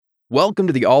Welcome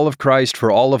to the All of Christ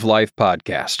for All of Life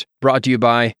podcast, brought to you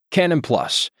by Canon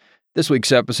Plus. This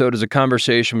week's episode is a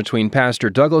conversation between Pastor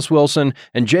Douglas Wilson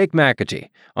and Jake McAtee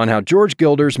on how George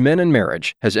Gilder's Men and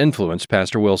Marriage has influenced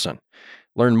Pastor Wilson.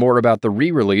 Learn more about the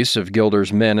re-release of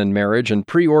Gilder's Men and Marriage and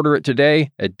pre-order it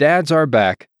today at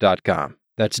dadsareback.com.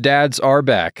 That's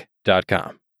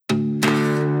dadsareback.com.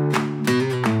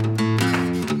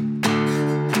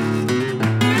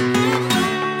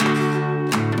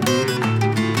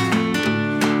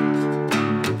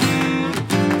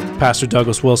 Pastor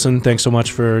Douglas Wilson, thanks so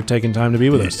much for taking time to be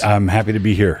with us. I'm happy to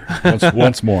be here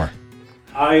once more.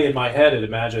 In my head, had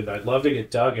imagined I'd love to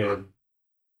get Doug in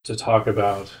to talk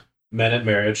about Men and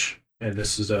Marriage, and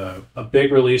this is a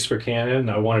big release for Canon.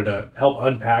 I wanted to help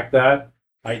unpack that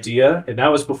idea, and that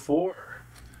was before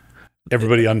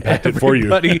Everybody unpacked it for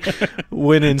you. Everybody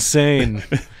went insane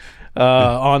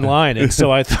online, and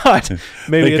so I thought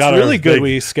maybe it's really good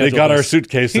we scheduled. They got this. our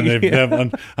suitcase and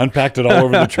they've unpacked it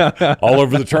all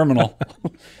over the terminal.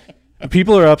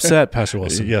 People are upset, Pastor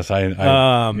Wilson. Yes,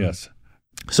 yes.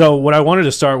 So what I wanted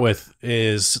to start with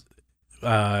is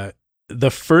the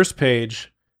first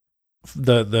page,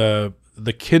 the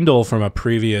Kindle from a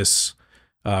previous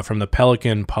from the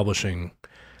Pelican Publishing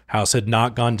House had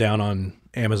not gone down on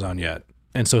Amazon yet,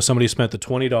 and so somebody spent the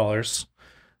 $20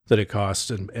 that it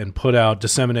cost and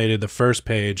disseminated the first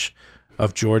page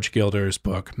of George Gilder's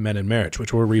book, Men and Marriage,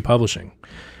 which we're republishing.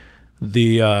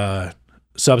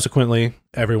 Subsequently,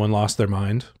 everyone lost their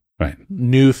mind. Right.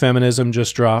 New feminism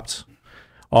just dropped.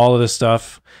 All of this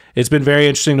stuff. It's been very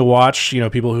interesting to watch,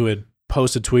 people who had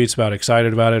posted tweets about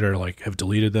excited about it or have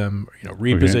deleted them,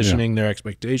 repositioning their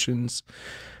expectations.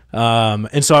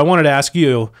 And so I wanted to ask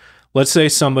you, let's say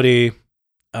somebody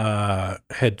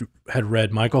had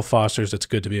read Michael Foster's It's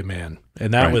Good to Be a Man,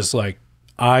 and that was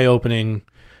eye-opening.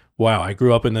 Wow, I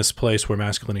grew up in this place where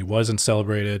masculinity wasn't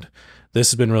celebrated.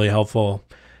 This has been really helpful.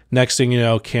 Next thing you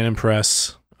know, Canon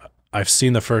Press, I've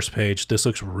seen the first page. This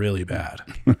looks really bad.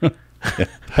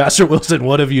 Pastor Wilson,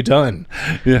 what have you done?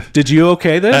 Yeah. Did you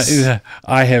okay this?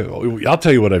 I have. I'll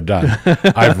tell you what I've done.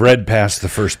 I've read past the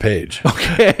first page.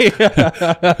 Okay.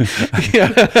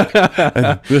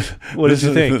 What did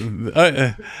you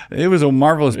think? It was a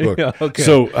marvelous book. Yeah, okay.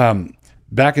 So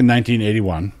back in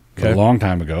 1981, okay, a long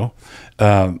time ago,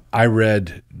 I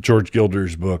read George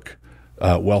Gilder's book,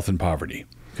 Wealth and Poverty.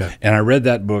 Okay. And I read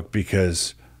that book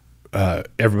because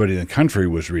everybody in the country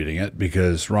was reading it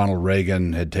because Ronald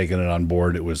Reagan had taken it on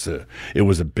board. It was a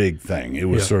big thing. It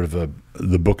was sort of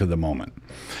the book of the moment,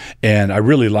 and I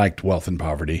really liked Wealth and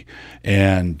Poverty,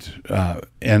 and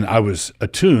I was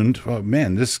attuned. Oh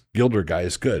man, this Gilder guy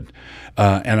is good,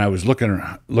 and I was looking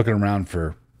around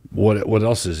for what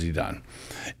else has he done.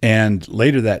 And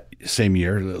later that same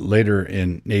year, later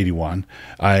in '81,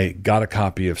 I got a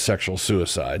copy of Sexual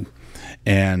Suicide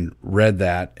and read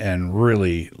that and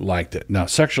really liked it. Now,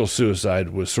 Sexual Suicide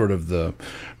was sort of the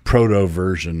proto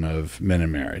version of Men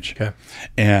and Marriage. Okay.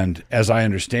 And as I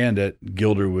understand it,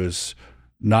 Gilder was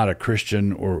not a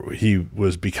Christian, or he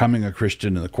was becoming a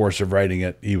Christian in the course of writing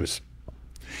it. He was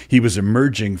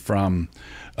emerging from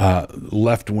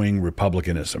left-wing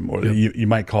republicanism, or you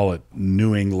might call it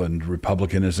New England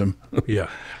republicanism. Yeah.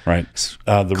 Right.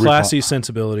 The classy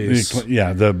sensibilities.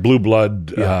 The blue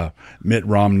blood, Mitt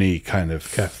Romney kind of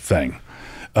thing.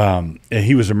 And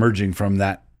he was emerging from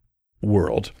that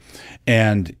world,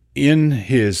 and in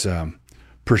his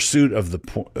pursuit of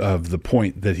the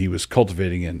point that he was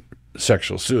cultivating in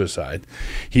Sexual Suicide,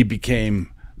 he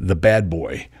became the bad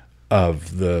boy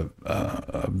of the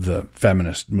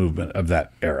feminist movement of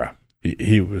that era.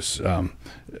 He was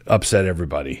upset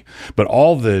everybody, but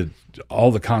all the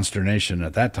consternation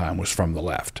at that time was from the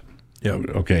left. Yeah.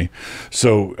 Okay.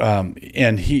 So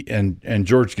and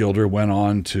George Gilder went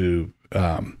on to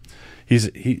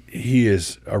he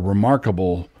is a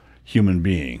remarkable human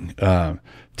being.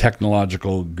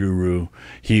 Technological guru.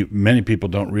 Many people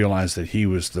don't realize that he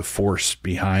was the force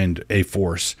behind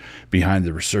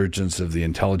the resurgence of the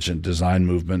intelligent design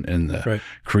movement and the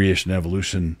creation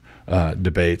evolution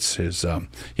debates.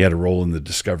 He had a role in the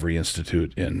Discovery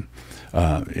Institute in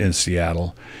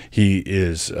Seattle. He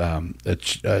is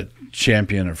a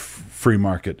champion of free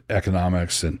market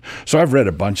economics, and so I've read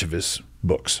a bunch of his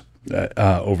books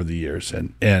over the years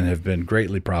and have been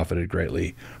greatly profited,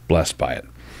 greatly blessed by it.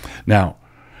 Now,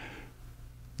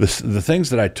 the things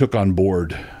that I took on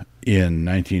board in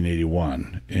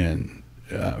 1981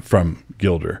 from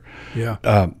Gilder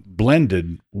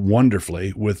blended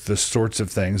wonderfully with the sorts of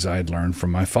things I had learned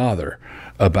from my father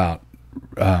about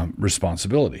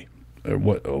responsibility.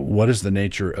 What is the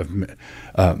nature of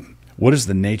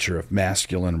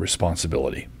masculine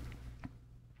responsibility?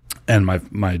 And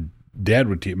my dad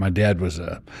would teach. My dad was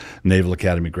a Naval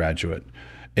Academy graduate,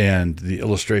 and the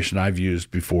illustration I've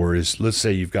used before is, let's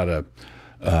say you've got a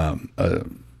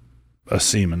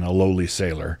seaman, a lowly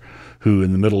sailor, who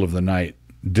in the middle of the night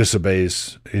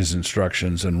disobeys his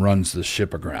instructions and runs the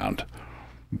ship aground.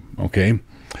 Okay,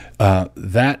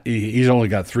 that he's only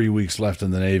got 3 weeks left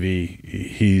in the Navy.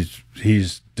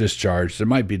 He's discharged. It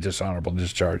might be dishonorable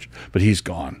discharge, but he's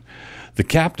gone. The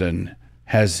captain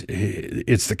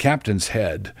it's the captain's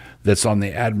head that's on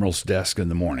the admiral's desk in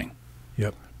the morning.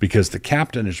 Yep. Because the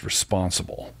captain is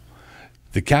responsible.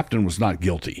 The captain was not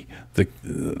guilty.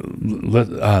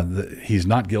 He's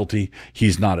not guilty.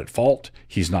 He's not at fault.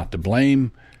 He's not to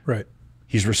blame. Right.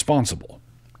 He's responsible.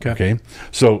 Okay.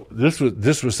 So this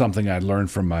was something I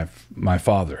learned from my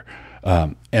father.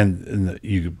 And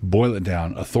you boil it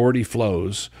down, authority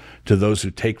flows to those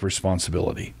who take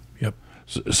responsibility. Yep.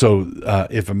 So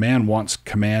if a man wants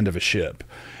command of a ship,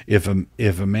 if a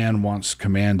man wants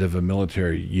command of a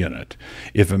military unit,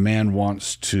 if a man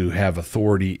wants to have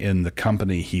authority in the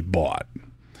company he bought,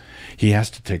 he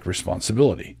has to take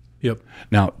responsibility. Yep.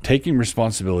 Now, taking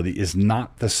responsibility is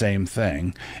not the same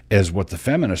thing as what the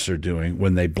feminists are doing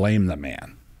when they blame the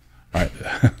man. All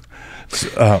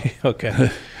right.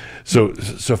 Okay. So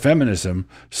feminism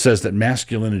says that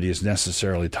masculinity is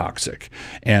necessarily toxic,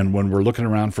 and when we're looking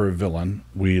around for a villain,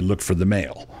 we look for the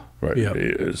male. Right.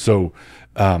 Yep. So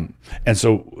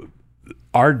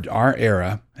our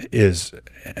era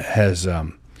has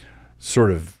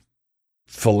sort of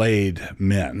filleted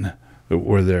men,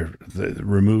 where they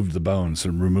removed the bones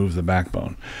and removed the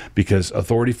backbone, because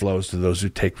authority flows to those who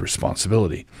take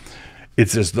responsibility.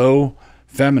 It's as though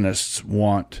feminists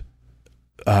want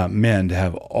men to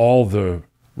have all the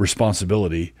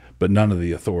responsibility but none of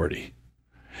the authority.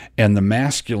 And the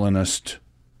masculinist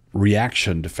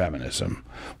reaction to feminism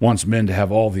wants men to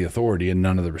have all the authority and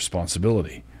none of the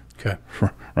responsibility. Okay.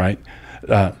 Right?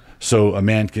 So a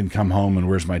man can come home and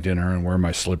where's my dinner and where are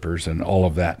my slippers and all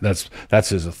of that. That's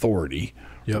his authority.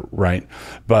 Yep. Right?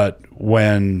 But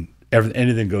when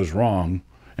anything goes wrong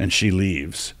and she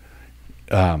leaves,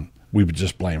 we would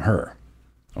just blame her.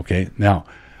 Okay? Now,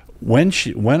 when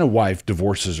a wife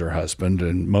divorces her husband,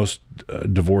 and most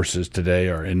divorces today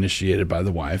are initiated by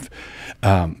the wife,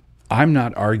 I'm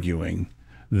not arguing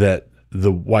that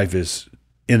the wife is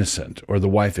innocent or the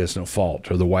wife has no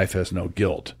fault or the wife has no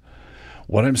guilt.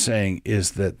 What I'm saying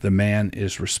is that the man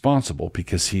is responsible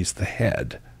because he's the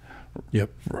head.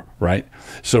 Yep. Right?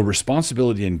 So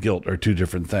responsibility and guilt are two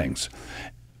different things.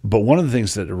 But one of the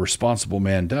things that a responsible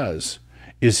man does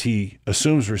is he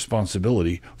assumes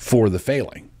responsibility for the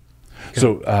failing. Okay.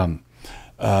 So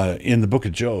in the book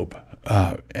of Job,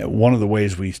 one of the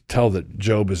ways we tell that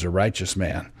Job is a righteous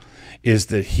man is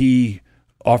that he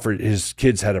offered, his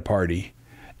kids had a party,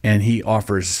 and he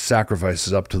offers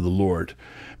sacrifices up to the Lord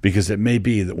because it may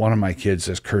be that one of my kids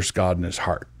has cursed God in his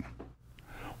heart.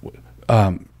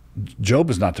 Job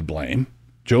is not to blame.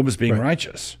 Job is being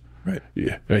righteous. Right.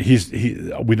 Yeah.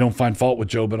 We don't find fault with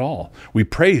Job at all. We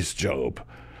praise Job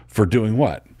for doing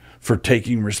what? For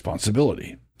taking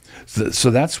responsibility. So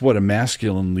that's what a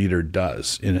masculine leader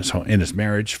does in his home, in his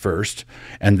marriage first,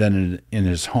 and then in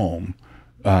his home,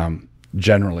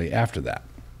 generally after that.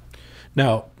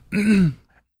 Now,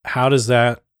 how does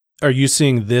that? Are you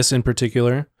seeing this in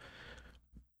particular?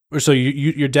 Or so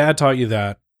your dad taught you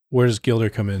that. Where does Gilder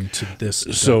come into this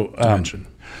dimension?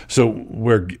 So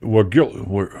where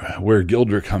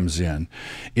Gilder comes in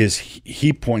is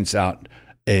he points out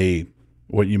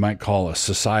what you might call a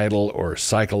societal or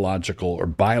psychological or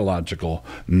biological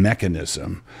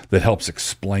mechanism that helps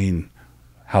explain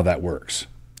how that works.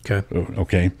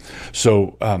 Okay.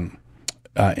 So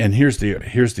and here's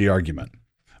the argument.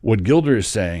 What Gilder is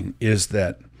saying is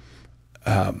that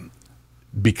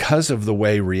because of the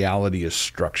way reality is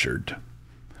structured,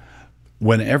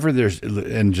 whenever there's,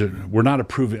 and we're not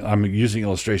approving, I'm using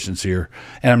illustrations here,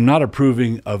 and I'm not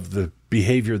approving of the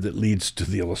behavior that leads to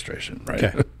the illustration,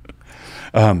 right?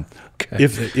 Okay.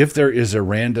 If there is a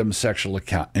random sexual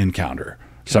encounter,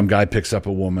 some guy picks up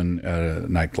a woman at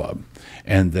a nightclub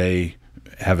and they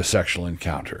have a sexual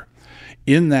encounter.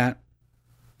 In that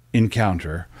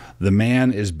encounter, the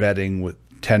man is betting with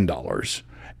 $10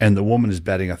 and the woman is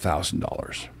betting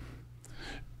 $1,000.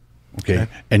 Okay.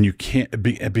 And you can't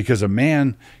be, because a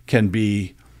man can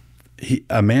be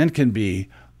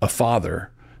a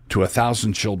father to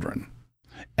 1,000 children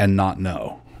and not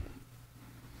know.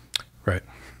 Right.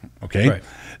 Okay. Right.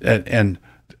 And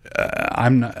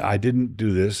I didn't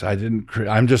do this.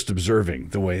 I'm just observing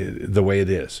the way it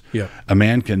is. Yeah. A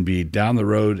man can be down the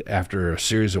road after a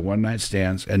series of one night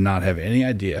stands and not have any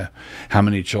idea how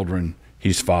many children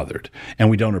he's fathered. And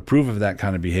we don't approve of that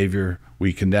kind of behavior.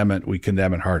 We condemn it. We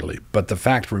condemn it heartily. But the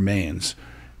fact remains,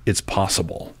 it's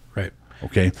possible. Right.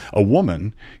 Okay? A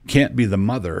woman can't be the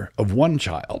mother of one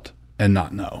child and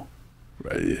not know.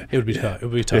 It would be tough. It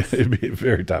would be tough. It'd be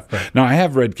very tough. Right. Now, I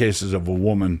have read cases of a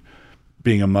woman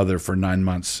being a mother for 9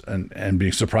 months and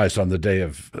being surprised on the day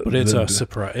of. But it's a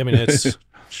surprise. I mean, it's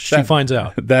she finds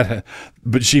out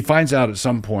but she finds out at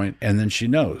some point, and then she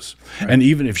knows. Right. And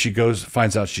even if she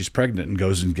finds out she's pregnant and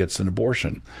goes and gets an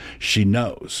abortion, she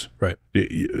knows. Right.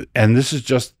 And this is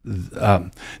just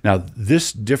now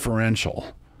this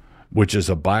differential, which is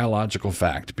a biological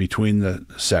fact between the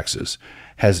sexes,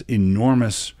 has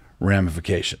enormous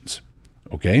ramifications.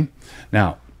 Okay.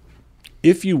 Now,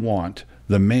 if you want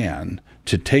the man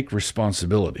to take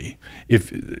responsibility,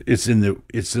 if it's in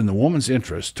the woman's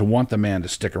interest to want the man to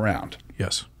stick around.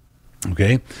 Yes.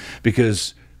 Okay?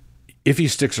 Because if he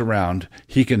sticks around,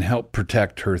 he can help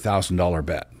protect her $1,000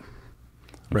 bet.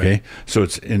 Okay? Right. So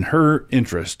it's in her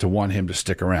interest to want him to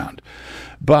stick around.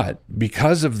 But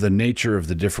because of the nature of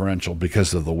the differential,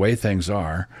 because of the way things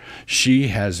are, she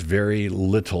has very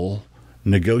little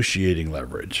negotiating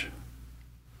leverage.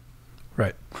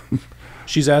 Right.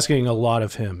 She's asking a lot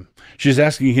of him. She's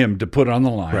asking him to put on the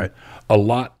line right. a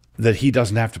lot that he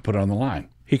doesn't have to put on the line.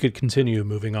 He could continue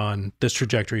moving on. This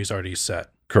trajectory is already set.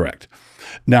 Correct.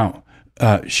 Now,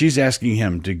 she's asking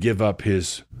him to give up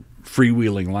his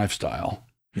freewheeling lifestyle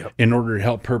in order to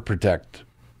help her protect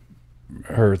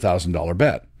her $1,000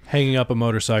 bet. Hanging up a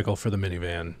motorcycle for the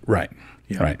minivan. Right.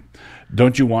 Yeah. Right.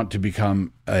 Don't you want to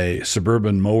become a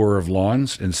suburban mower of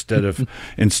lawns instead of a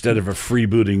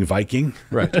freebooting Viking?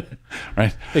 Right.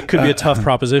 Right. It could be a tough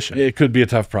proposition. It could be a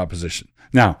tough proposition.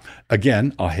 Now,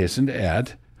 again, I'll hasten to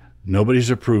add, nobody's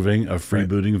approving of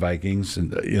freebooting Vikings,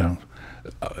 and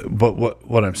but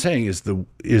what I'm saying is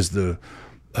the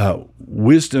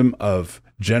wisdom of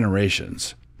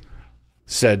generations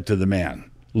said to the man,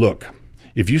 look,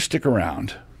 if you stick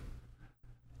around,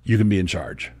 you can be in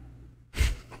charge.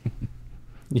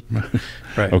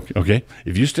 Right. Okay.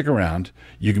 If you stick around,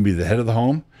 you can be the head of the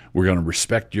home. We're going to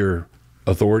respect your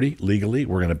authority legally.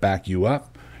 We're going to back you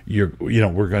up. You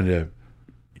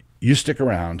stick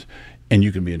around, and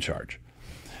you can be in charge.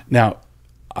 Now,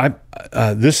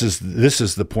 this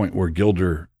is the point where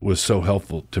Gilder was so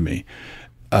helpful to me.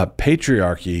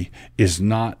 Patriarchy is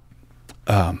not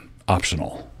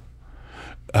optional.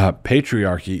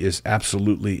 Patriarchy is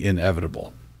absolutely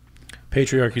inevitable.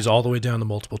 Patriarchy is all the way down to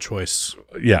multiple choice.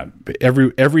 Yeah,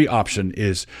 every option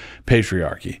is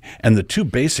patriarchy. And the two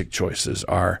basic choices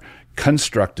are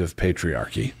constructive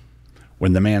patriarchy,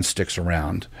 when the man sticks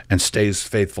around and stays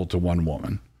faithful to one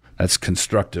woman. That's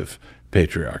constructive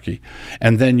patriarchy.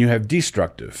 And then you have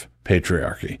destructive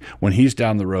patriarchy. When he's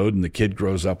down the road and the kid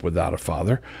grows up without a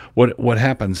father, what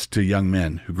happens to young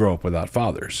men who grow up without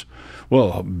fathers?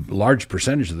 Well, a large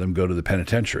percentage of them go to the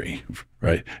penitentiary,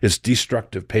 right? It's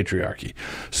destructive patriarchy.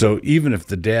 So even if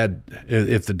the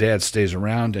dad stays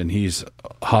around and he's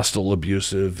hostile,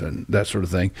 abusive, and that sort of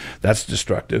thing, that's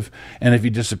destructive. And if he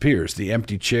disappears, the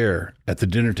empty chair at the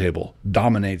dinner table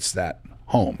dominates that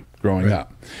home growing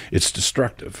up. It's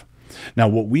destructive. Now,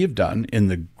 what we have done in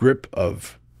the grip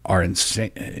of our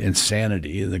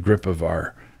insanity, in the grip of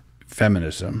our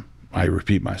feminism, I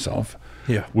repeat myself,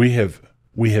 we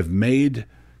have made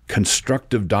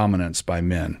constructive dominance by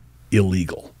men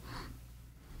illegal.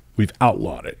 We've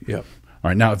outlawed it. Yep. All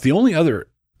right. Now, if the only other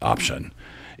option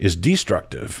is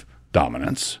destructive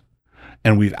dominance,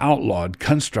 and we've outlawed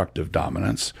constructive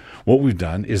dominance, what we've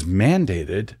done is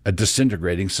mandated a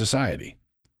disintegrating society.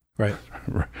 Right.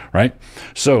 Right.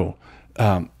 So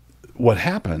what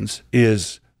happens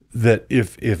is that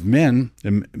if men,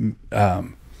 you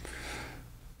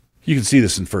can see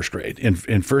this in first grade.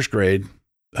 In first grade,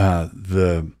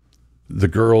 the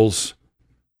girls,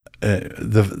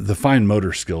 the fine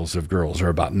motor skills of girls are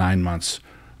about 9 months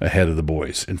ahead of the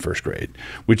boys in first grade,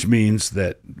 which means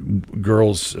that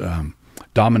girls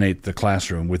dominate the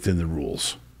classroom within the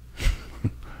rules.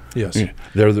 Yes,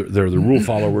 they're the rule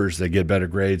followers. They get better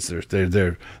grades.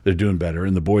 They're doing better,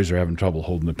 and the boys are having trouble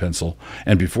holding the pencil.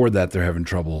 And before that, they're having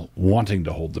trouble wanting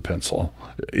to hold the pencil.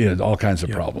 All kinds of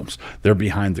problems. They're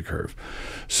behind the curve.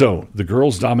 So the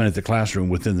girls dominate the classroom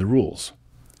within the rules.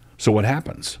 So what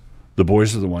happens? The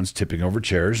boys are the ones tipping over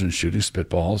chairs and shooting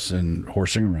spitballs and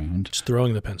horsing around, just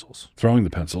throwing the pencils,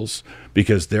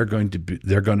 because they're going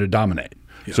to dominate.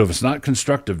 Yeah. So if it's not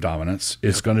constructive dominance,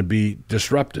 it's going to be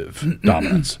disruptive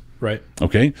dominance. Right.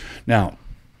 Okay. Now,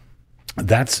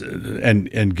 that's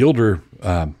and Gilder,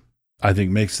 I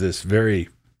think, makes this very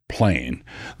plain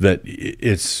that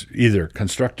it's either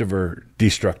constructive or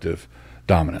destructive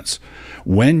dominance.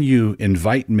 When you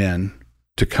invite men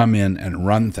to come in and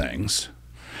run things,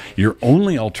 your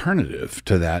only alternative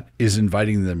to that is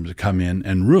inviting them to come in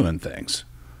and ruin things.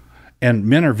 And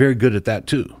men are very good at that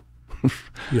too.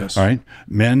 Yes. All right.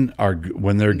 Men are,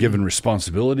 when they're given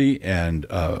responsibility and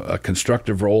a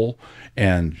constructive role,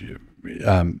 and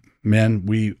men,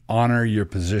 we honor your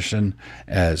position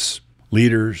as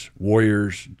leaders,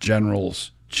 warriors,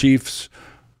 generals, chiefs,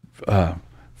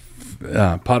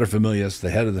 paterfamilias, the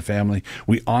head of the family.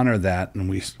 We honor that, and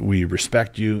we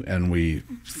respect you, and we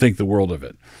think the world of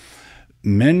it.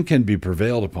 Men can be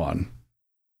prevailed upon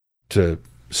to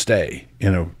stay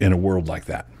in a world like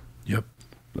that. Yep.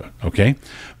 Okay?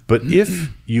 But if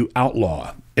you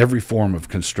outlaw every form of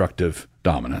constructive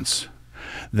dominance,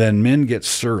 then men get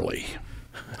surly.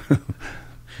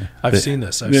 I've seen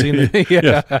this. I've seen it.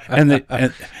 Yeah.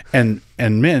 And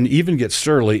men even get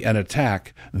surly and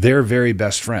attack their very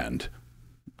best friend,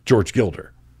 George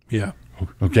Gilder. Yeah.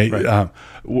 Okay. Right.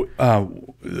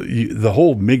 The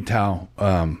whole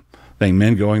MGTOW thing,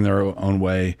 men going their own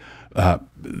way,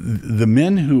 the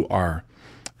men who are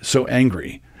so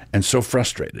angry and so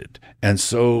frustrated and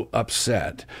so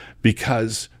upset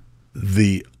because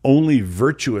the only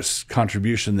virtuous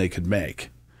contribution they could make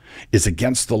is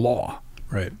against the law.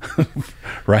 Right.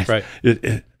 Right. Right.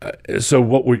 So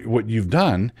what you've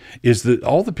done is that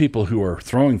all the people who are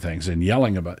throwing things and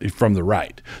yelling about from the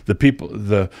right,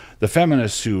 the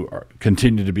feminists who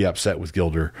continue to be upset with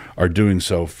Gilder are doing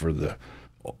so for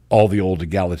all the old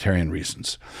egalitarian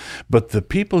reasons. But the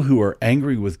people who are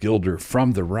angry with Gilder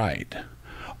from the right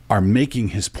are making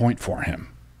his point for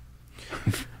him.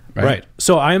 Right.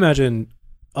 So I imagine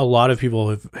a lot of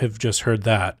people have just heard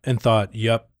that and thought,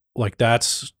 yep, like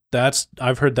that's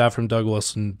I've heard that from Doug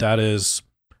Wilson. That is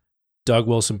Doug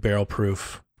Wilson barrel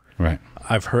proof. Right.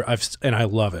 And I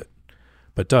love it.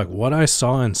 But Doug, what I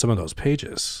saw in some of those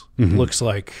pages looks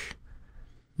like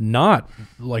not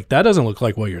like, that doesn't look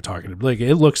like what you're talking about. Like,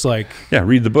 it looks like, yeah,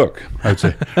 read the book. I would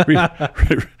say,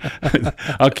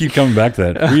 I'll keep coming back to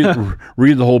that.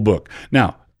 Read the whole book.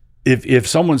 Now, if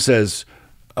someone says,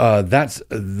 that's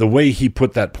the way he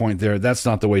put that point there, that's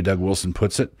not the way Doug Wilson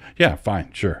puts it. Yeah,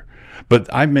 fine, sure. But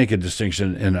I make a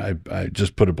distinction, and I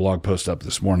just put a blog post up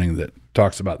this morning that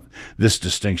talks about this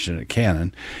distinction at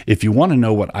Canon. If you want to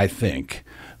know what I think,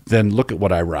 then look at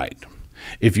what I write.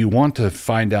 If you want to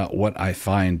find out what I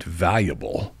find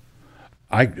valuable,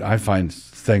 I find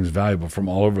things valuable from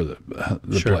all over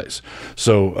the Sure. place.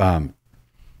 So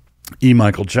E.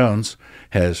 Michael Jones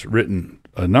has written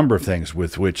a number of things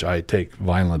with which I take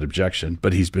violent objection,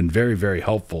 but he's been very, very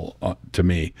helpful to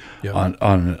me on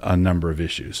a number of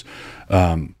issues.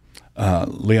 Leon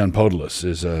Podolus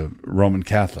is a Roman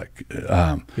Catholic.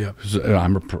 I'm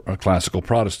a classical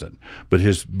Protestant, but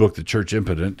his book, The Church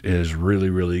Impotent, is really,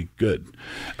 really good.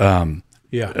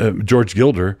 George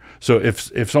Gilder. So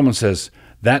if someone says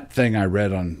that thing I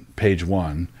read on page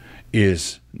 1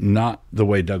 is not the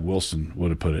way Doug Wilson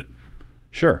would have put it,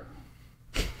 sure.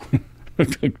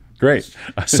 Great.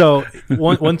 So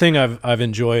one thing I've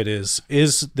enjoyed is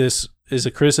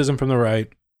a criticism from the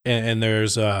right, and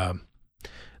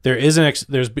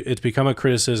it's become a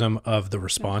criticism of the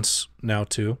response now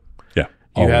too. Yeah,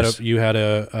 you had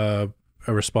a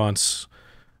response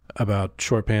about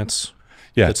short pants.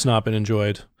 Yeah, that's not been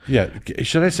enjoyed. Yeah,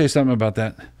 should I say something about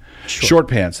that? Sure. Short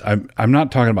pants. I'm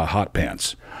not talking about hot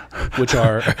pants, which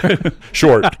are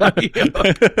short.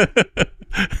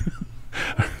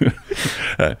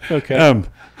 Okay.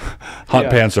 Hot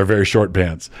pants are very short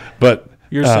pants, but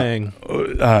you're saying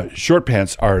short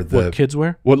pants are what kids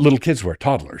wear? What little kids wear,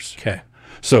 toddlers. Okay.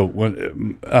 So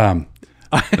when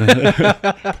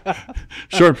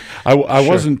short, I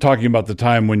wasn't talking about the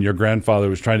time when your grandfather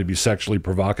was trying to be sexually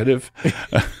provocative.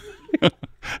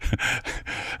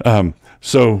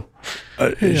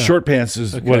 Short pants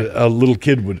is what a little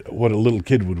kid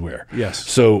would wear. Yes.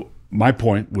 So my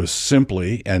point was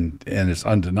simply, and it's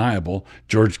undeniable,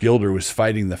 George Gilder was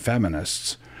fighting the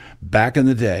feminists back in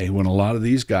the day when a lot of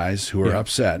these guys who are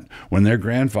upset when their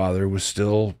grandfather was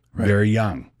still very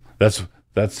young. That's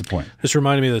the point. This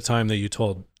reminded me of the time that you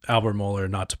told Albert Mohler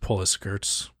not to pull his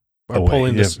skirts or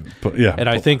pulling this. And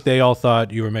I think they all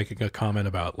thought you were making a comment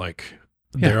about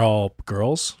they're all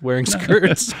girls wearing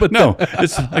skirts. But no,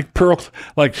 it's like pearl.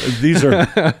 Like these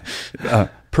are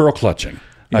pearl clutching.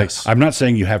 Yes. I'm not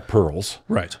saying you have pearls.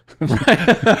 Right.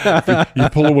 You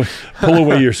pull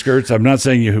away your skirts. I'm not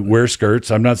saying you wear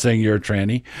skirts. I'm not saying you're a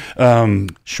tranny.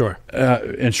 Sure.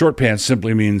 And short pants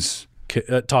simply means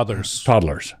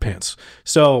toddlers pants.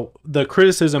 So the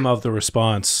criticism of the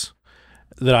response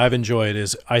that I've enjoyed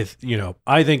is I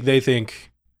think they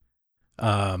think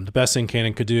The best thing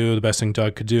Cannon could do, the best thing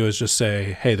Doug could do is just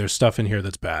say, hey, there's stuff in here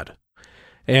that's bad.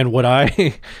 And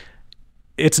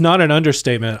it's not an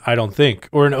understatement, I don't think,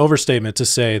 or an overstatement to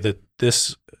say that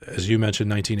this, as you mentioned,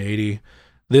 1980,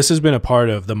 this has been a part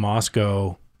of the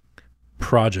Moscow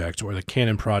project or the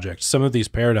Cannon project. Some of these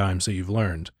paradigms that you've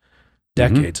learned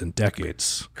decades and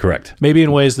decades. Correct. Maybe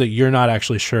in ways that you're not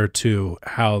actually sure to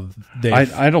how they.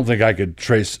 I don't think I could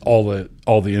trace all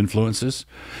the influences.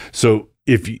 So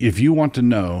if you want to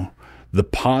know the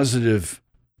positive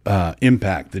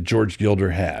impact that George Gilder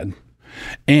had,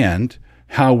 and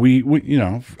how we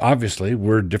obviously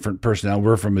we're different personnel.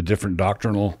 We're from a different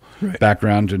doctrinal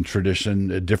background and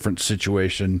tradition, a different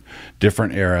situation,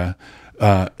 different era,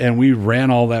 and we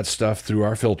ran all that stuff through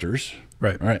our filters.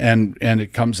 Right. And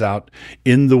it comes out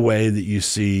in the way that you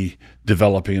see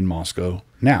developing in Moscow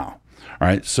now. All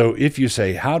right. So if you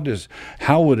say, how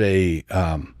would a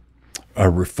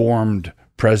Reformed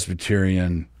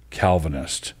Presbyterian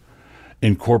Calvinist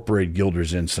incorporate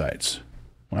Gilder's insights?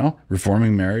 Well,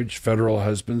 reforming marriage, federal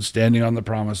husbands, standing on the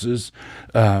promises,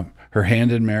 her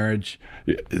hand in marriage.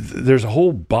 There's a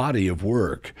whole body of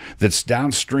work that's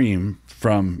downstream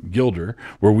from Gilder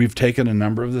where we've taken a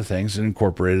number of the things and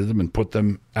incorporated them and put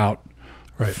them out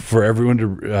for everyone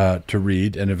to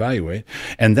read and evaluate.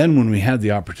 And then when we had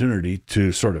the opportunity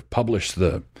to sort of publish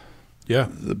publish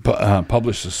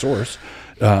the source,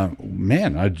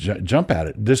 man, I jump at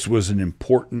it. This was an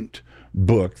important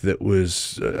book that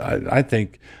was, I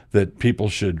think that people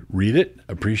should read it,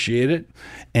 appreciate it,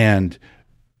 and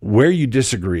where you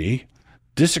disagree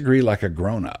like a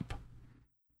grown-up.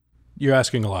 You're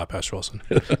asking a lot, Pastor Wilson.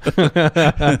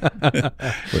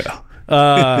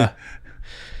 Well,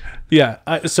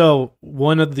 yeah. So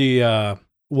one of the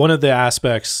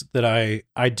aspects that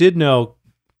I did know,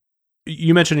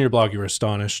 you mentioned in your blog you were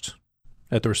astonished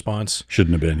at the response.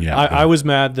 Shouldn't have been. Yeah, I was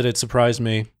mad that it surprised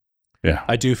me. Yeah,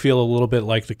 I do feel a little bit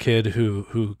like the kid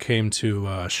who came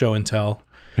to show and tell,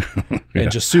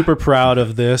 and just super proud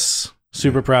of this.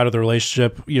 Super proud of the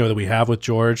relationship, that we have with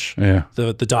George. Yeah.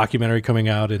 The documentary coming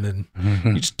out, and then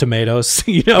just tomatoes.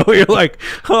 You're like,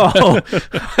 oh,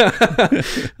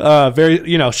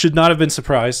 very. Should not have been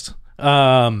surprised.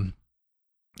 Yeah,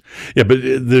 but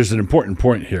there's an important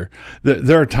point here.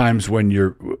 There are times when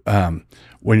you're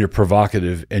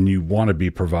provocative and you want to be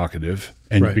provocative,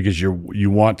 and because you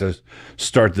want to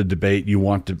start the debate, you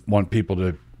want people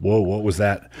to, whoa, what was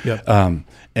that? Yep.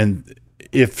 And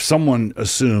if someone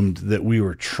assumed that we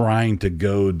were trying to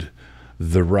goad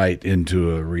the right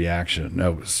into a reaction,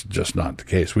 that was just not the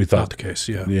case. We thought not the case.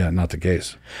 Yeah. Yeah, not the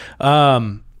case.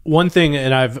 One thing,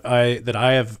 and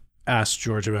I have asked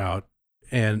George about,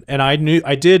 and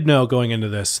I did know going into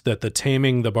this that the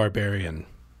Taming the Barbarian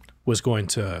was going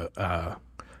to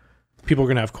people were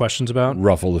going to have questions about.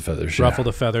 Ruffle the feathers. Ruffle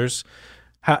the feathers.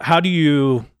 How do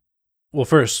you? Well,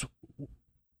 first,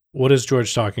 what is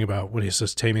George talking about when he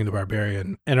says taming the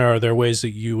barbarian? And are there ways that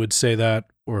you would say that,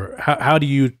 or how would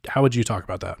you talk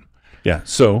about that? Yeah.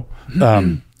 So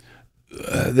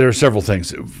there are several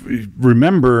things.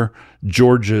 Remember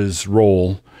George's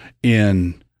role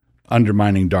in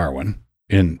undermining Darwin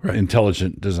in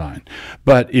intelligent design.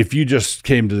 But if you just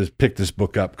came to pick this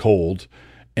book up cold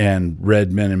and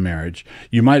read Men in Marriage,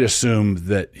 you might assume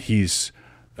that he's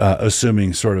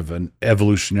assuming sort of an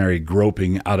evolutionary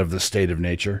groping out of the state of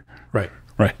nature. Right.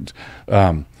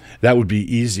 That would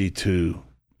be easy to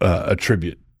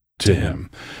attribute to him.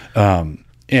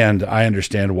 And I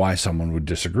understand why someone would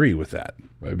disagree with that.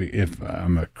 If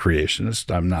I'm a creationist,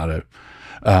 I'm not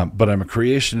but I'm a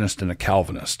creationist and a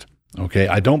Calvinist. Okay.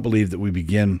 I don't believe that we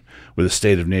begin with a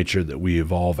state of nature that we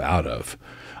evolve out of.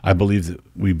 I believe that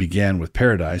we began with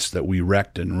paradise that we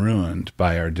wrecked and ruined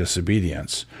by our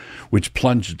disobedience, which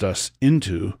plunged us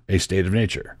into a state of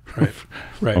nature.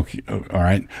 Right. Okay. All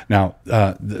right. Now,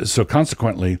 so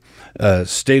consequently,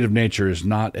 state of nature is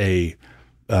not a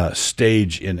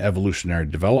stage in evolutionary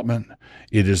development.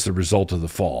 It is the result of the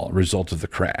fall, a result of the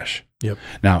crash. Yep.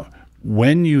 Now,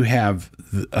 when you have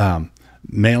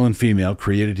male and female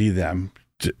created he, them,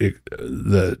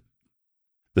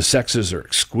 the sexes are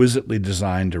exquisitely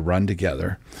designed to run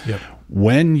together. Yep.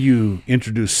 When you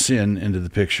introduce sin into the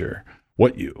picture,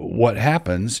 what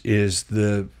happens is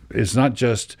it's not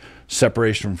just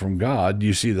separation from God.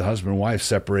 You see the husband and wife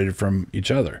separated from each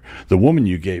other. The woman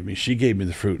you gave me, she gave me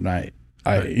the fruit, and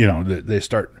they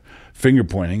start finger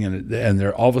pointing, and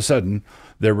they're all of a sudden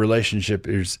their relationship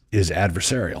is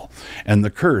adversarial, and the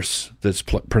curse that's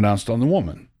pronounced on the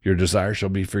woman. Your desire shall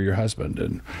be for your husband.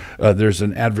 And there's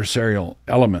an adversarial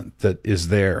element that is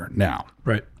there now.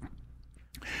 Right.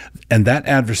 And that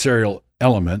adversarial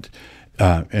element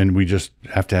And we just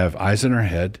have to have eyes in our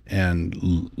head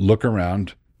and look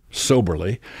around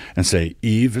soberly and say,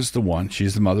 Eve is the one.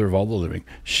 She's the mother of all the living.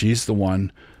 She's the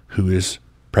one who is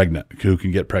pregnant, who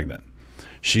can get pregnant.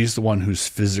 She's the one who's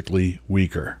physically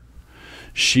weaker.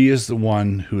 She is the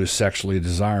one who is sexually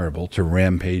desirable to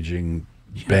rampaging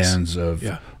bands of,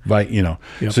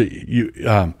 So you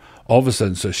all of a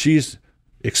sudden, so she's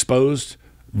exposed,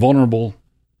 vulnerable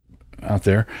out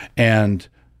there, and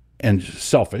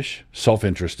selfish,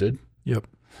 self-interested. Yep.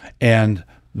 And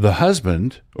the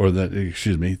husband, or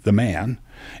the man,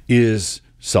 is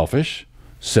selfish,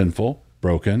 sinful,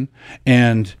 broken,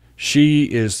 and she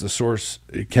is the source,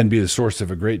 can be the source of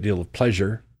a great deal of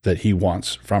pleasure that he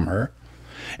wants from her.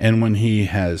 And when he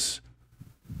has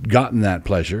gotten that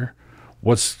pleasure,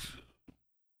 what's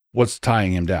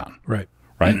tying him down? Right.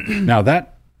 Right. Now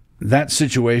that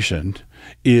situation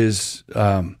is,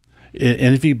 and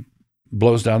if he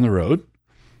blows down the road,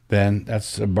 then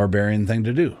that's a barbarian thing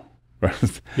to do.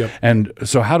 Yep. And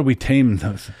so how do we tame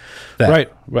that?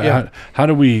 Right. Yeah. How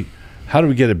do we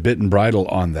get a bit and bridle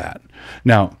on that?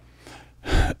 Now,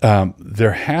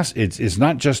 it's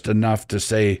not just enough to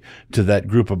say to that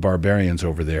group of barbarians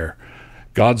over there,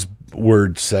 God's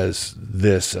word says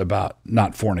this about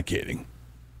not fornicating.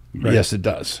 Right. Yes, it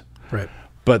does. Right.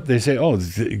 But they say, oh,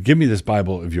 give me this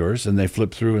Bible of yours. And they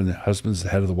flip through, and the husband's the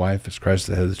head of the wife, as Christ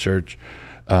the head of the church.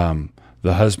 The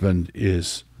husband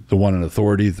is the one in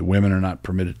authority. The women are not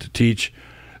permitted to teach.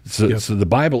 So the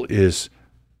Bible is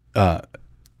a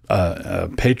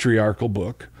patriarchal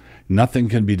book. Nothing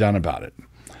can be done about it.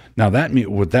 Now,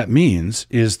 what that means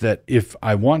is that if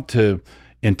I want to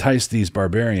entice these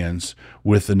barbarians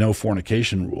with the no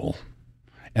fornication rule,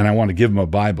 and I want to give them a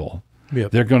Bible,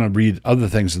 they're going to read other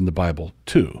things in the Bible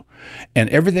too. And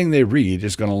everything they read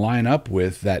is going to line up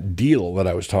with that deal that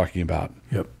I was talking about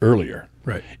earlier.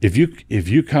 Right. If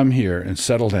you come here and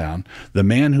settle down, the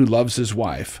man who loves his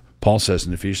wife, Paul says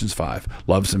in Ephesians 5,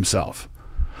 loves himself.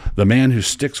 The man who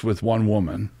sticks with one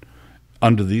woman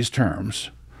under these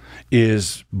terms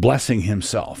is blessing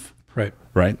himself. Right.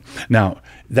 Right. Now,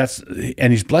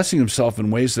 and he's blessing himself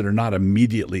in ways that are not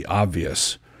immediately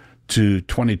obvious to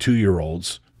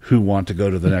 22-year-olds who want to go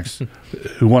to the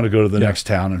next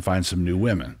town and find some new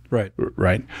women. Right.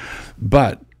 Right.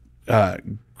 But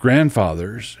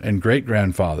grandfathers and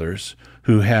great-grandfathers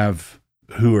who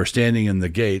are standing in the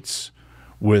gates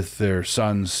with their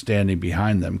sons standing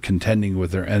behind them, contending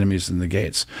with their enemies in the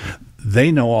gates,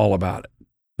 they know all about it.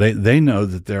 They know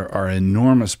that there are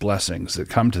enormous blessings that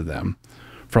come to them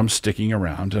from sticking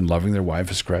around and loving their wife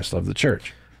as Christ loved the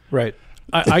church. Right.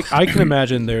 I can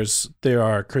imagine there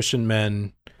are Christian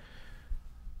men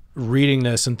reading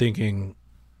this and thinking,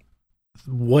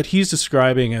 what he's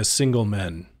describing as single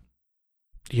men,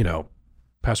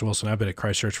 Pastor Wilson, I've been at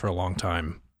Christ Church for a long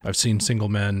time. I've seen single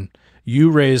men.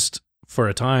 You raised for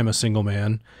a time a single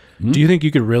man. Mm-hmm. Do you think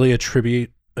you could really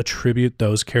attribute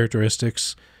those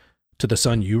characteristics to the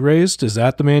son you raised? Is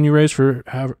that the man you raised for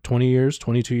 20 years,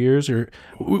 22 years? Or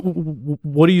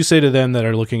what do you say to them that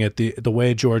are looking at the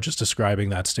way George is describing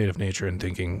that state of nature and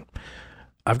thinking,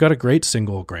 I've got a great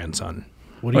single grandson?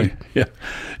 What do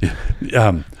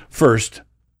you... First,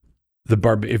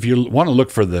 if you want to look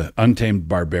for the untamed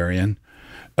barbarian,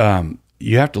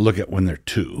 you have to look at when they're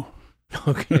 2.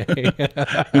 Okay.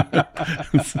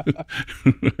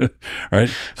 Right.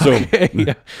 So,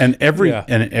 and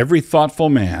every thoughtful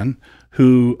man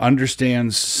who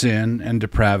understands sin and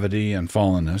depravity and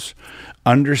fallenness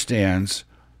understands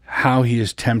how he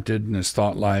is tempted in his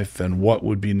thought life and what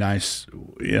would be nice.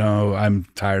 I'm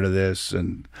tired of this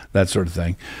and that sort of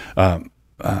thing.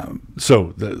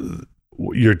 So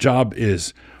your job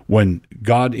is, when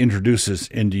God introduces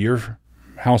into your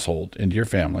household, into your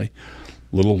family,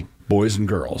 little boys and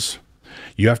girls,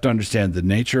 you have to understand the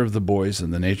nature of the boys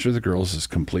and the nature of the girls is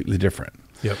completely different.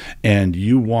 Yep. And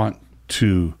you want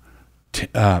the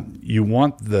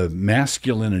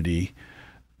masculinity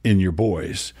in your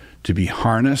boys to be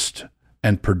harnessed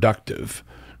and productive,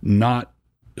 not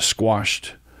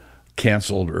squashed,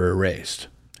 canceled, or erased.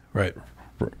 Right.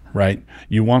 Right.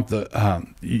 You want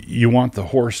the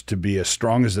horse to be as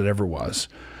strong as it ever was,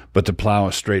 but to plow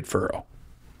a straight furrow.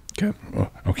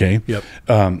 Okay. Yep.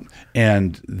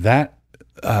 And that,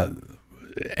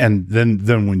 and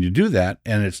then when you do that,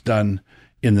 and it's done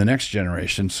in the next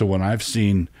generation. So when I've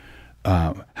seen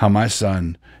how my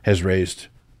son has raised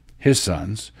his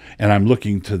sons, and I'm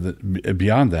looking to the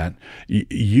beyond that,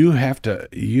 you have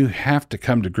to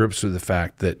come to grips with the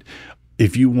fact that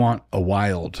if you want a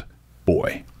wild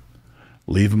boy,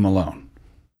 leave him alone.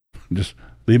 Just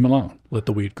leave him alone. Let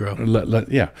the weed grow.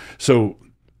 Yeah. So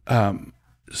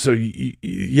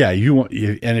yeah, you want,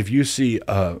 and if you see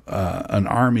an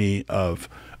army of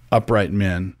upright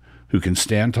men who can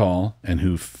stand tall and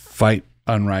who fight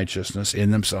unrighteousness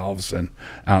in themselves and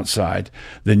outside,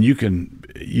 then you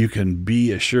can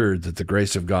be assured that the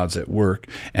grace of God's at work,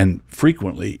 and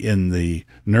frequently in the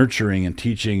nurturing and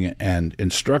teaching and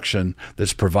instruction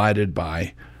that's provided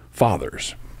by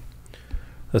fathers.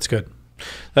 That's good.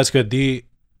 That's good. The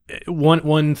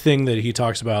one thing that he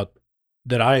talks about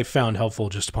that I found helpful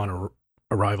just upon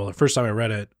arrival, the first time I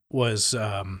read it, was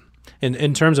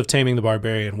in terms of Taming the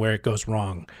Barbarian, where it goes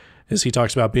wrong, is he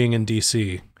talks about being in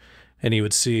D.C., and he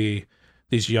would see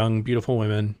these young, beautiful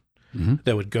women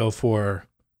that would go for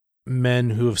men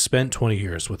who have spent 20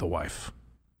 years with a wife,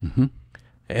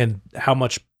 and how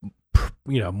much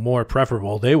more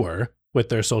preferable they were with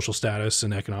their social status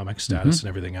and economic status and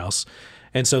everything else.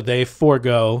 And so they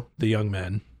forego the young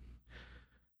men.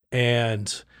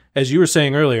 And as you were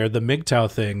saying earlier, the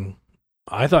MGTOW thing,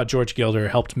 I thought George Gilder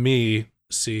helped me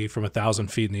see from 1,000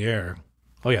 feet in the air,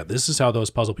 oh yeah, this is how those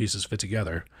puzzle pieces fit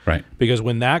together. Right. Because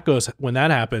when that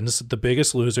happens, the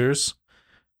biggest losers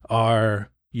are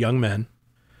young men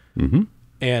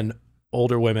and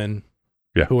older women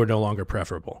who are no longer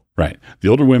preferable. Right. The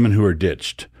older women who are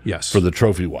ditched Yes. for the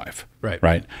trophy wife. Right.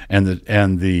 Right. And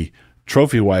the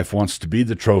trophy wife wants to be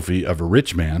the trophy of a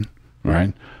rich man,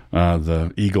 right?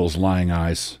 The Eagles' Lying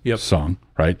Eyes song,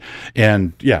 right?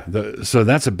 And so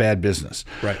that's a bad business.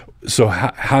 Right. So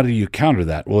how do you counter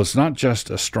that? Well, it's not just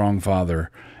a strong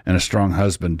father and a strong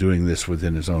husband doing this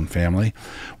within his own family.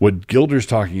 What Gilder's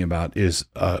talking about is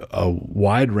a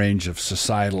wide range of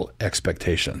societal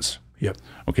expectations. Yep.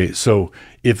 Okay, so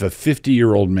if a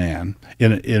 50-year-old man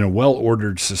in a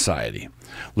well-ordered society,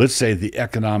 let's say the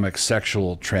economic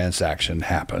sexual transaction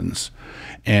happens,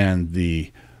 and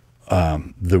the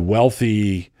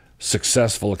wealthy,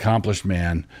 successful, accomplished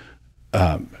man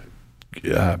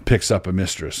picks up a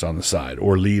mistress on the side,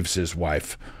 or leaves his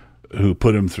wife, who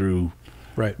put him through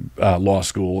law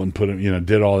school and put him,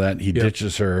 did all that. He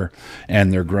ditches her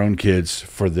and their grown kids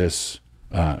for this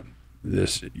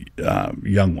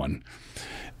young one.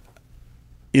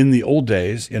 In the old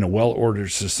days, in a well-ordered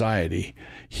society,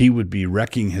 he would be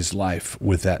wrecking his life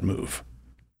with that move.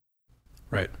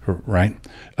 Right. Right.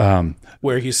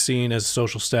 Where he's seen as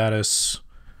social status,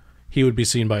 he would be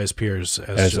seen by his peers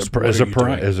as a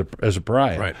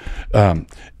pariah. Right.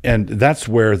 And that's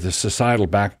where the societal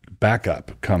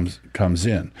backup comes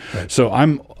in. Right. So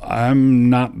I'm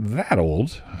not that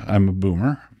old. I'm a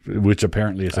boomer, which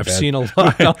apparently is I've seen a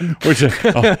lot of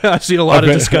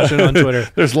discussion on Twitter.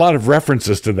 There's a lot of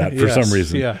references to that for some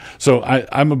reason. Yeah. So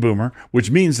I'm a boomer,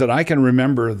 which means that I can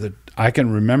remember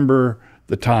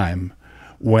the time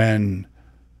when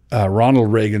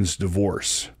Ronald Reagan's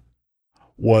divorce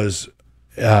was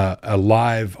a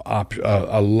live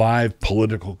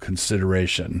political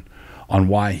consideration on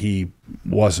why he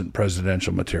wasn't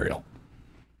presidential material.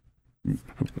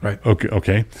 Right.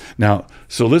 Okay. Now,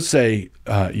 so let's say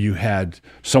you had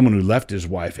someone who left his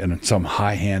wife in some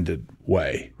high-handed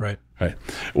way. Right. Right.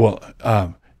 Well,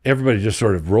 everybody just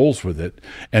sort of rolls with it,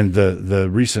 and the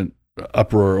recent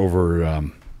uproar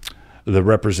over the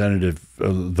representative,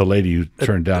 the lady who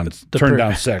turned down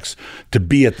sex to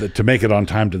make it on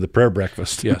time to the prayer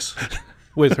breakfast. Yes.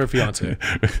 With her fiance.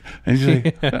 And you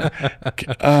say,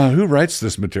 who writes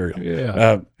this material?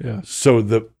 Yeah. So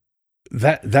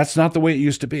that's not the way it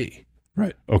used to be.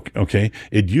 Right. Okay.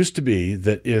 It used to be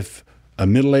that if a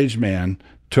middle-aged man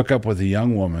took up with a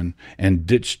young woman and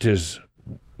ditched his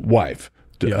wife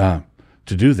to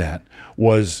do that,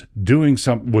 was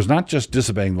not just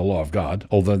disobeying the law of God,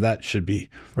 although that should be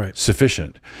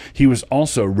sufficient. He was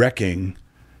also wrecking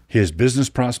his business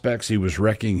prospects. He was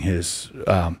wrecking his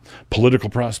political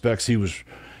prospects.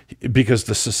 Because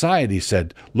the society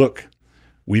said, look,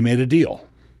 we made a deal.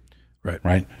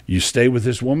 Right. You stay with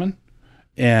this woman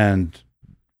and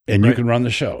you can run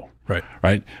the show.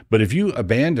 Right. But if you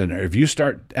abandon her, if you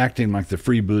start acting like the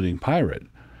freebooting pirate,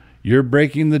 you're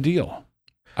breaking the deal.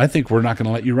 I think we're not going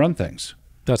to let you run things.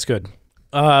 That's good.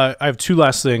 I have two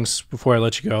last things before I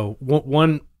let you go.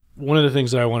 One of the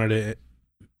things that I wanted to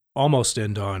almost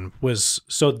end on was,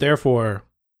 so therefore,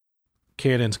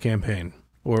 Cannon's campaign,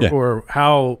 or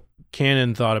how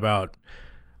Cannon thought about,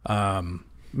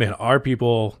 our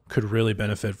people could really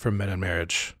benefit from men in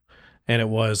marriage. And it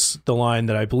was the line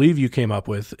that I believe you came up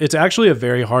with. It's actually a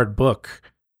very hard book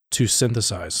to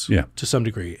synthesize to some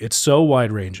degree. It's so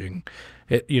wide-ranging.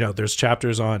 There's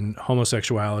chapters on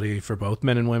homosexuality for both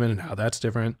men and women and how that's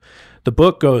different. The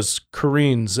book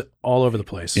careens all over the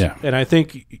place. Yeah. And I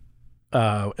think,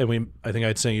 I think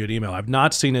I'd sent you an email. I've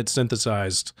not seen it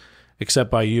synthesized except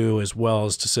by you, as well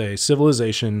as to say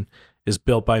civilization is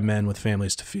built by men with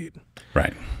families to feed.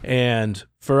 Right. And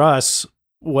for us,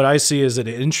 what I see as an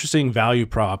interesting value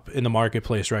prop in the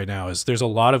marketplace right now is there's a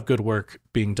lot of good work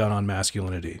being done on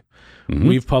masculinity. Mm-hmm.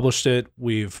 We've published it.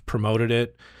 We've promoted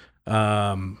it.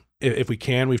 If we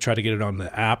can, we've tried to get it on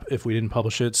the app if we didn't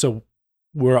publish it. So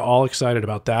we're all excited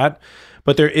about that.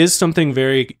 But there is something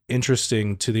very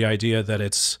interesting to the idea that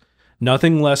it's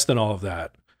nothing less than all of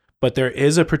that. But there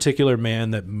is a particular man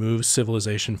that moves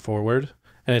civilization forward,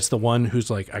 and it's the one who's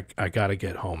like, I got to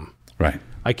get home. Right.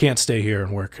 I can't stay here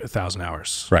and work 1,000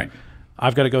 hours. Right.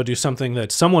 I've got to go do something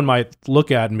that someone might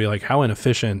look at and be like, how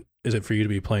inefficient is it for you to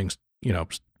be playing,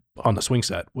 on the swing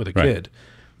set with a kid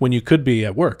when you could be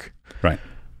at work? Right.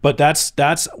 But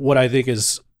that's what I think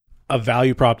is a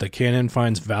value prop that Canon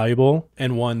finds valuable,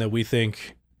 and one that we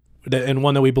think, and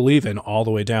one that we believe in all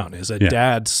the way down, is that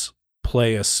dads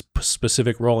play a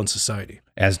specific role in society.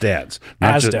 As dads.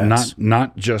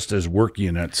 Not just as work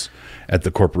units at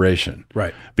the corporation.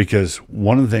 Right. Because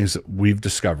one of the things that we've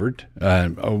discovered,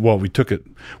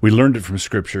 we learned it from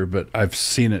Scripture, but I've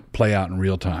seen it play out in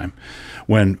real time.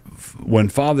 When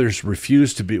fathers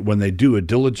refuse to be, when they do a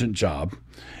diligent job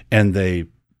and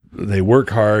they work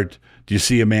hard, do you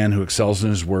see a man who excels in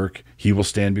his work, he will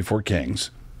stand before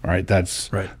kings. All right,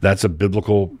 that's a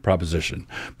biblical proposition.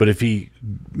 But if he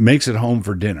makes it home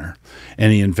for dinner,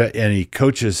 and he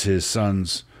coaches his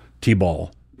son's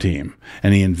t-ball team,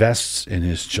 and he invests in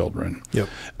his children,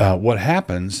 what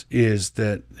happens is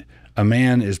that a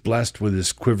man is blessed with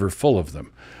his quiver full of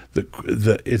them.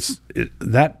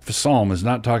 That psalm is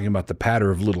not talking about the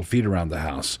patter of little feet around the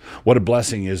house. What a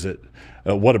blessing is it!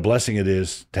 What a blessing it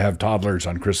is to have toddlers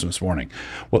on Christmas morning.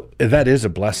 Well, that is a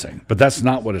blessing, but that's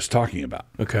not what it's talking about.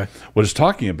 Okay. What it's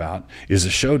talking about is a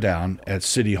showdown at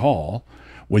City Hall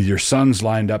with your sons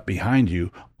lined up behind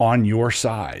you on your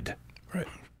side.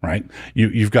 Right?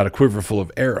 You've got a quiver full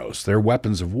of arrows. They're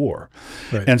weapons of war.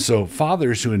 Right. And so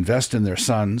fathers who invest in their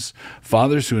sons,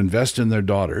 fathers who invest in their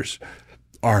daughters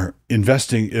are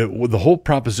investing. The whole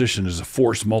proposition is a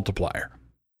force multiplier.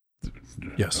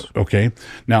 Yes. Okay.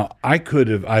 Now, I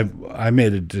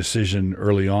made a decision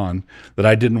early on that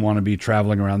I didn't want to be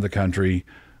traveling around the country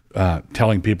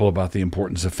telling people about the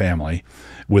importance of family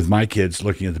with my kids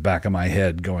looking at the back of my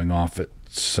head going off at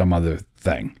some other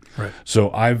thing. Right.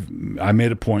 So I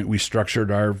made a point. We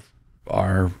structured our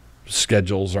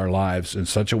schedules, our lives in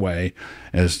such a way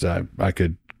as I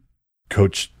could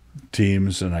coach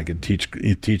teams and I could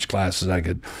teach classes.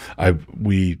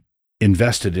 We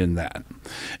invested in that.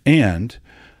 And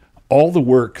all the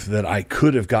work that I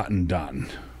could have gotten done,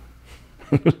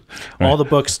 all the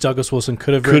books Douglas Wilson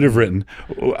could have written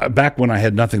back when I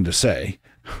had nothing to say.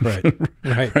 Right.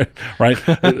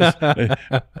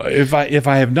 If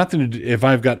I have nothing to do, if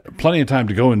I've got plenty of time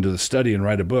to go into the study and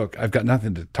write a book, I've got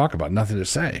nothing to talk about, nothing to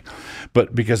say.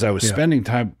 But because I was spending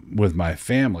time with my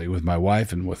family, with my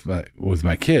wife, and with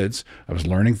my kids, I was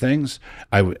learning things.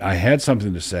 I had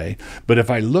something to say. But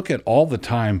if I look at all the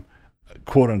time,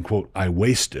 quote unquote, I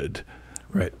wasted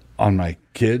on my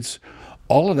kids,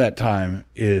 all of that time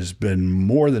has been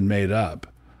more than made up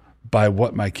by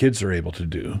what my kids are able to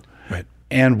do.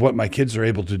 And what my kids are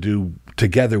able to do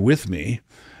together with me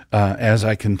as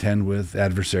I contend with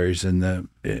adversaries in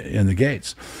the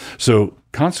gates. So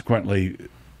consequently,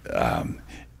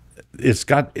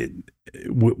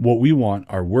 what we want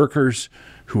are workers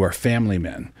who are family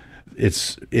men.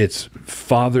 It's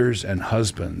fathers and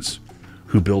husbands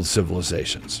who build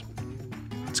civilizations.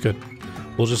 That's good.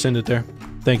 We'll just end it there.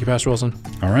 Thank you, Pastor Wilson.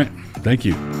 All right. Thank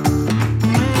you.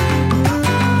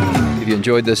 If you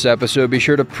enjoyed this episode, be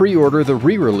sure to pre-order the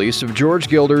re-release of George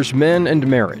Gilder's Men and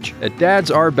Marriage at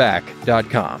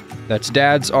dadsareback.com. That's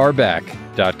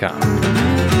dadsareback.com.